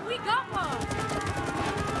 We got one!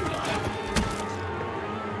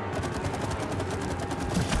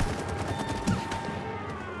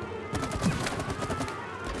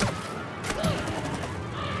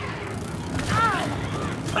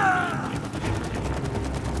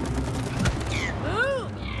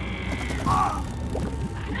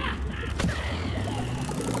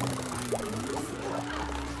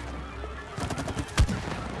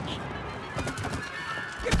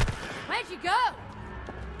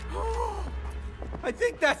 I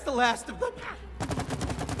think that's the last of them.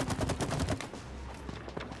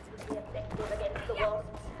 The effective against the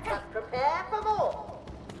wasps, but prepare for more.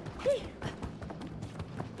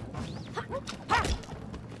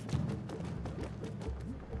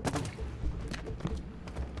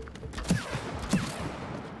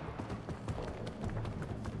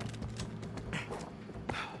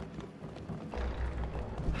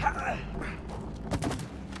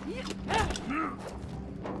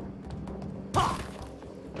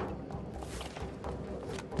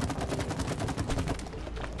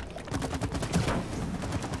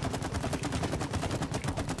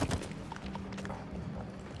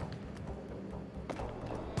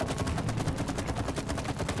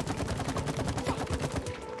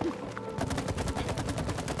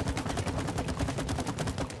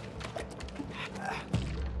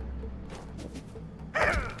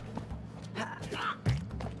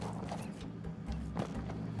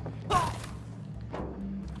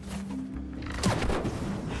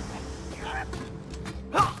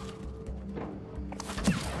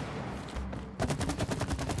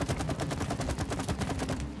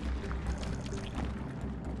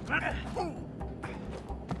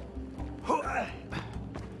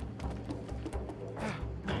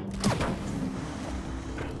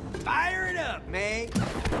 Fire it up, May.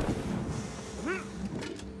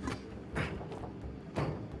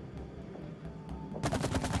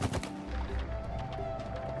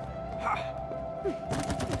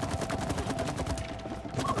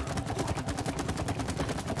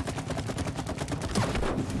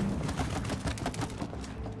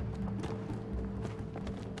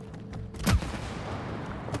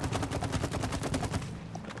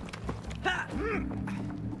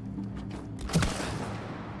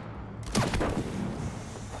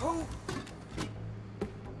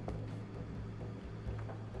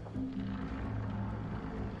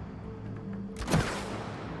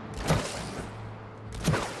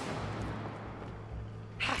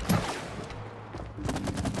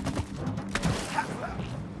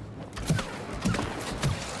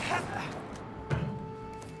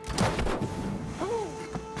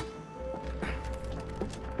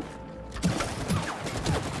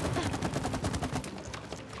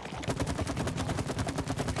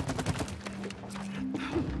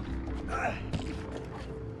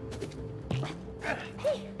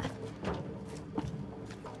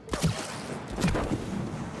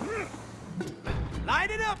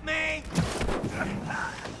 Light it up, May!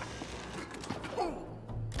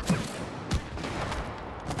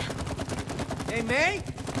 Hey, May?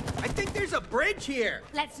 I think there's a bridge here.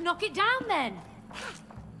 Let's knock it down then.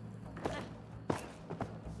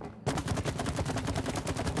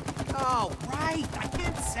 Oh, right. I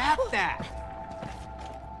can't zap that.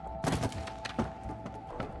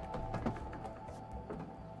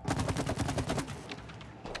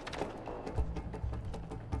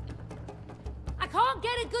 I can't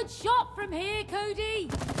get a good shot from here, Cody.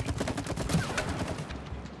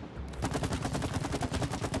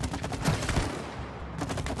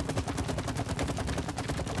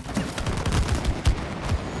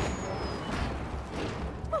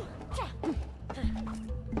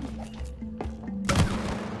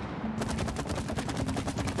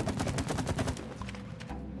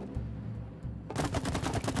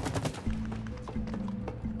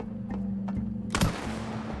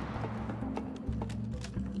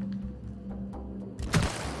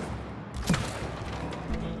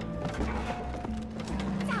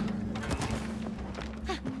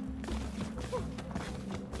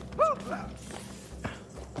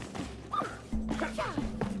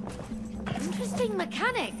 Interesting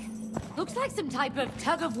mechanic. Looks like some type of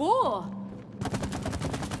tug of war.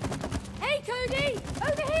 Hey, Cody!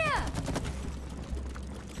 Over here!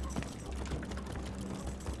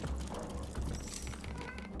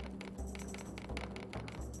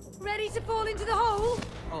 Ready to fall into the hole?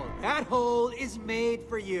 Oh, that hole is made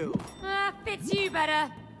for you. Fits you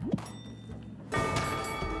better.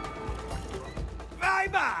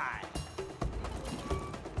 Bye-bye!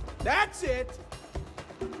 That's it.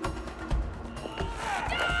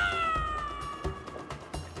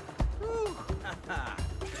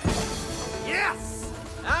 Yes!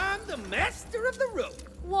 I'm the master of the rope.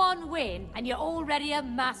 One win, and you're already a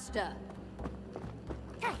master.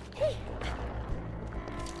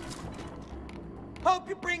 Hope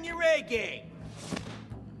you bring your A game.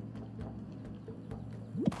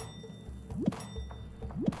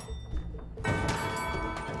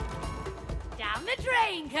 Down the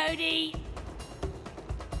drain, Cody!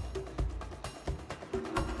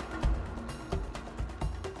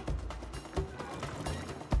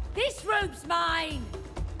 This rope's mine!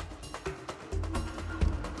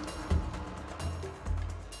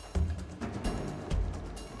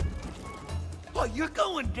 Oh, you're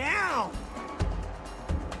going down!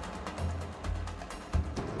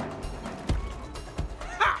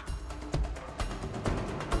 Ha!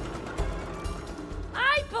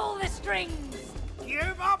 I pull the strings!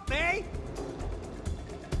 Give up, May!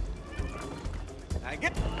 I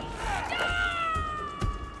get...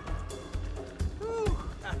 Ooh,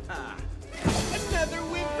 another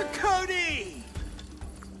win for Cody!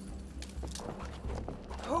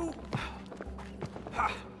 Oh.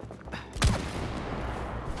 Ha.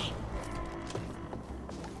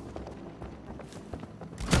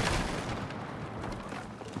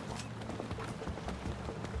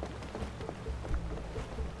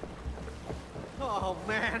 Oh,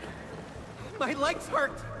 man. My legs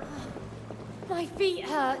hurt. My feet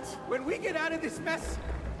hurt. When we get out of this mess,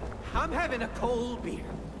 I'm having a cold beer.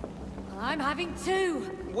 I'm having two.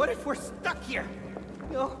 What if we're stuck here?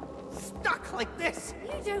 You know, stuck like this.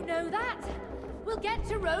 You don't know that. We'll get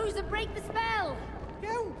to Rose and break the spell.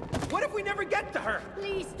 Yeah, what if we never get to her?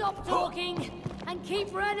 Please stop talking and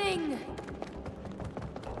keep running.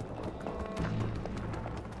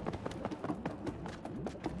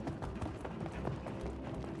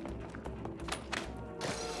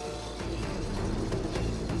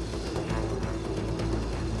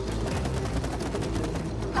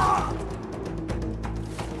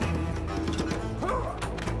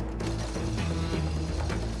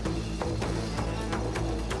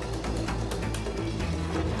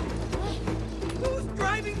 Who's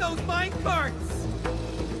driving those mine carts?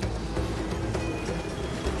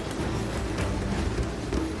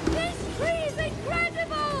 This tree is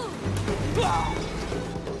incredible!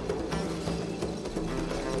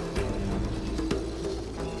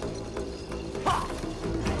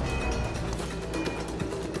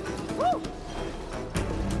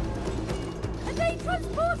 Are they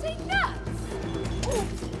transporting nuts?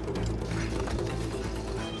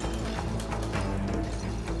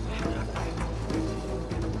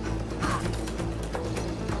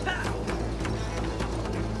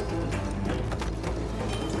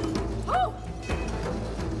 Oh!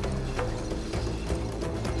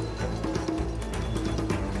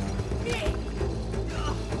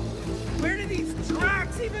 Where do these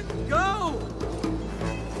tracks even go?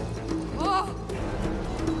 Oh!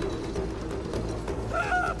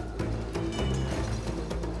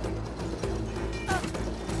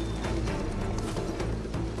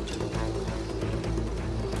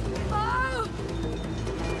 Oh!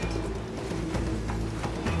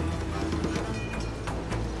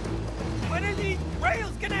 When are these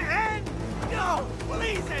rails gonna end? No,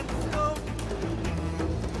 please end soon.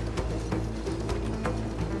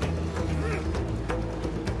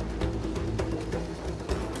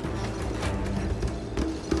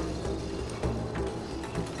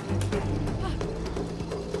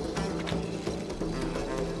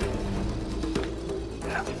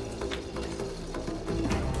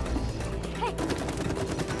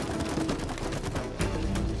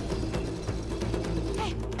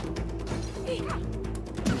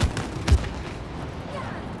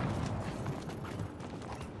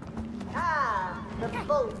 Ah, the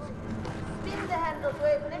bolt. Spin the handle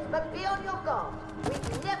to open it, but be on your guard.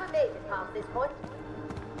 We've never made it past this point.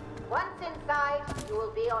 Once inside, you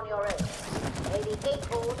will be on your own. May the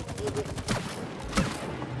acorn be with you.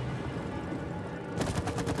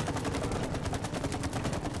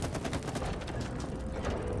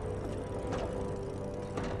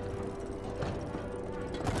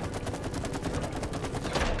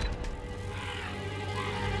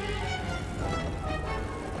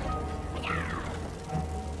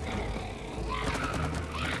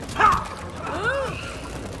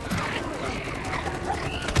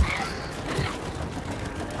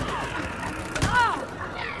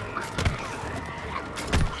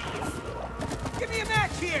 Give me a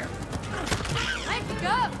match here. Let's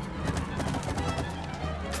go!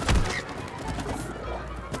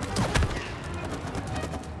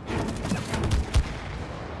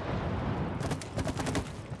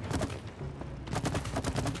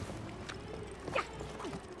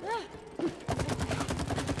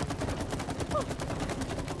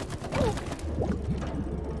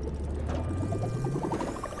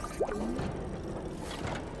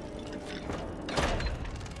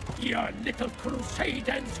 Your little crusade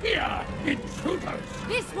ends here, intruders!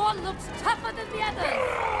 This one looks tougher than the others!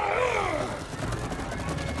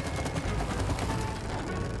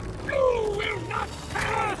 You will not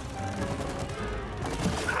pass!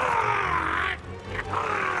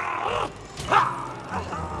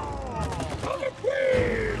 For the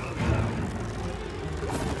queen!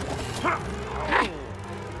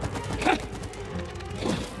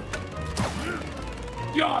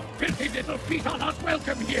 Your filthy little feet are not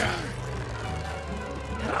welcome here!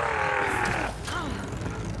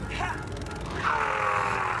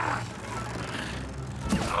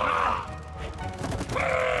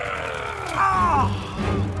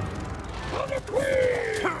 For the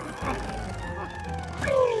queen!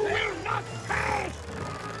 You will not pass!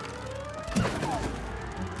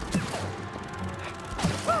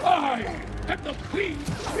 I am the queen's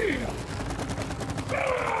shield!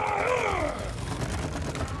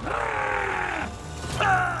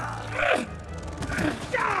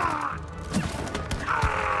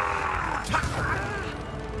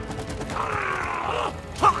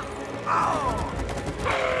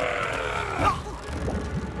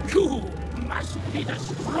 You must be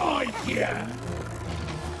destroyed here!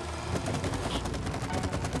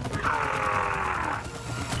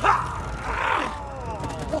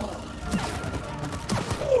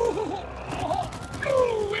 You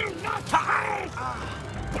will not pass!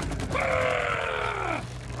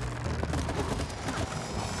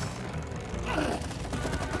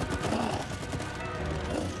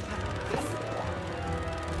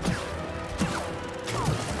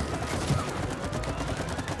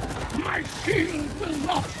 My shield will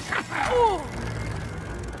not shatter!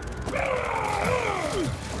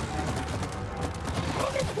 For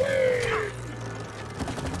the queen!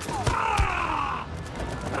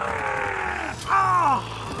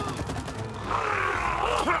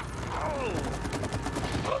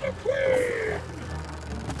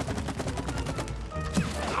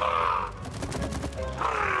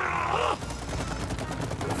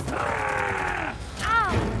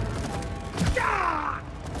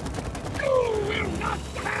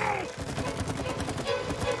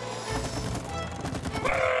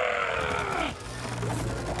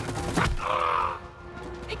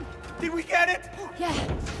 Yeah,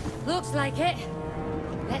 looks like it.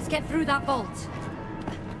 Let's get through that vault.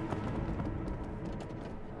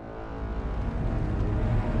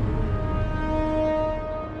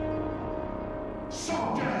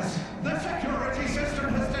 Soldiers, the security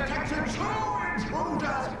system has detected 2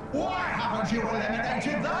 intruders. Why haven't you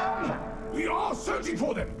eliminated them? We are searching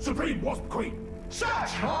for them, Supreme Wasp Queen. Search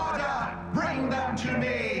harder! Bring them to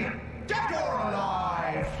me! Dead or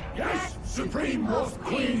alive! Yes, Supreme Wasp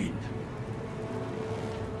Queen!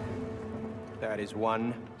 That is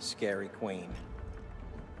one scary queen.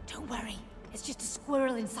 Don't worry, it's just a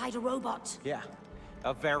squirrel inside a robot. Yeah,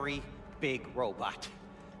 a very big robot.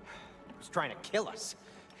 He's trying to kill us.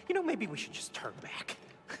 You know, maybe we should just turn back.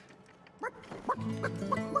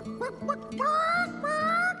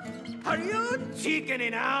 Are you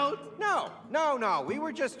chickening out? No. We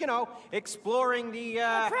were just, exploring the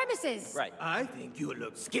premises. Right. I think you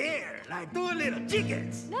look scared, like 2 little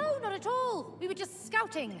chickens. No, not at all. We were just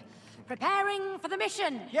scouting, preparing for the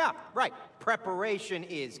mission. Yeah, right. Preparation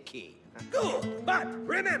is key. Good, but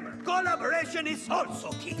remember, collaboration is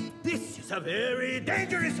also key. This is a very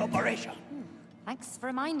dangerous operation. Thanks for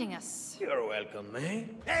reminding us. You're welcome, May.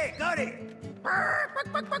 Hey, Cody!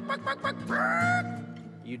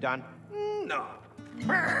 You done? No.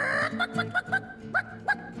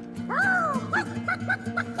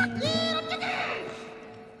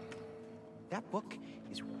 That book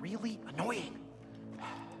is really annoying.